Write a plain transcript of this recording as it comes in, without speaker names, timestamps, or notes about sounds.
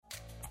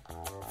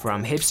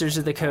From Hipsters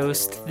of the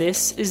Coast,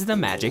 this is the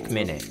Magic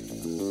Minute.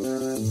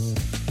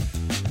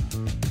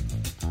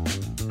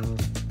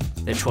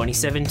 The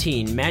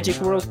 2017 Magic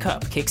World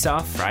Cup kicks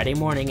off Friday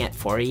morning at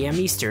 4 a.m.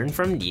 Eastern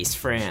from Nice,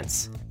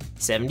 France.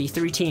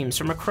 73 teams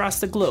from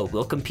across the globe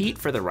will compete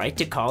for the right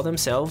to call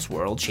themselves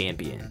world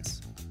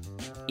champions.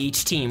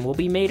 Each team will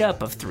be made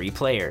up of 3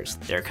 players,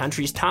 their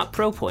country's top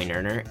pro point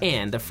earner,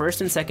 and the first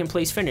and second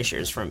place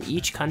finishers from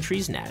each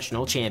country's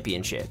national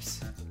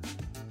championships.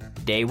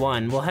 Day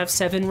 1 will have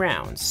 7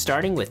 rounds,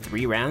 starting with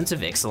 3 rounds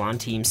of Ixalan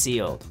Team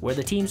Sealed, where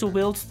the teams will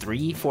build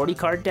 3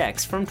 40-card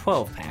decks from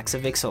 12 packs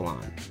of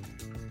Ixalan.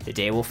 The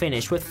day will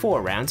finish with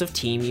 4 rounds of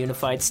Team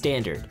Unified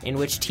Standard, in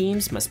which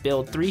teams must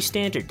build 3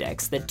 standard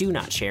decks that do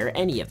not share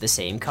any of the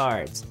same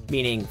cards,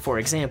 meaning, for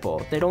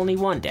example, that only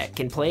one deck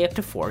can play up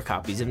to 4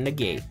 copies of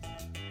Negate.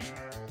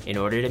 In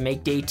order to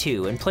make Day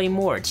 2 and play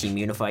more Team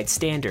Unified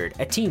Standard,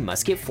 a team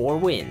must get 4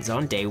 wins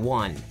on Day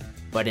 1.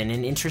 But in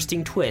an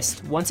interesting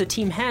twist, once a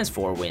team has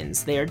 4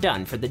 wins, they are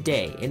done for the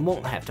day and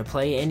won't have to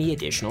play any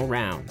additional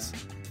rounds.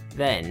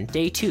 Then,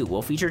 Day 2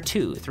 will feature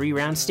 2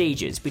 3-round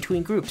stages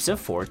between groups of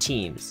 4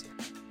 teams.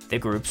 The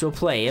groups will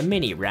play a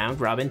mini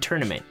round-robin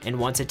tournament, and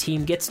once a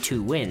team gets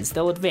 2 wins,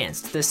 they'll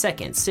advance to the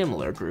second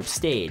similar group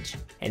stage.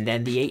 And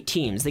then the 8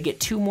 teams that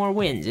get 2 more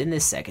wins in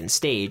this second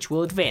stage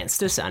will advance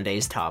to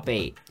Sunday's top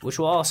 8, which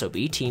will also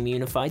be Team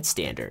Unified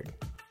Standard.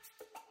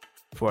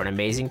 For an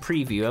amazing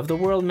preview of the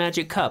World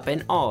Magic Cup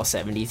and all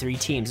 73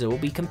 teams that will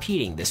be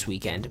competing this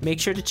weekend, make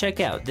sure to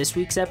check out this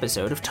week's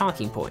episode of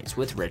Talking Points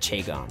with Rich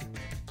Hagon.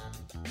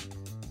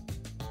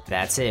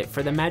 That's it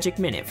for the Magic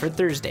Minute for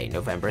Thursday,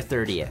 November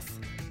 30th.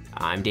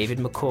 I'm David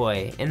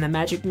McCoy, and the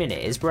Magic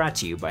Minute is brought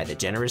to you by the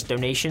generous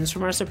donations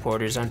from our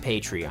supporters on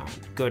Patreon.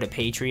 Go to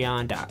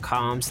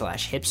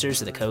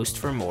patreon.com/hipstersofthecoast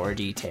for more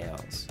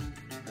details.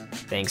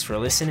 Thanks for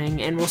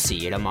listening, and we'll see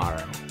you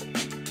tomorrow.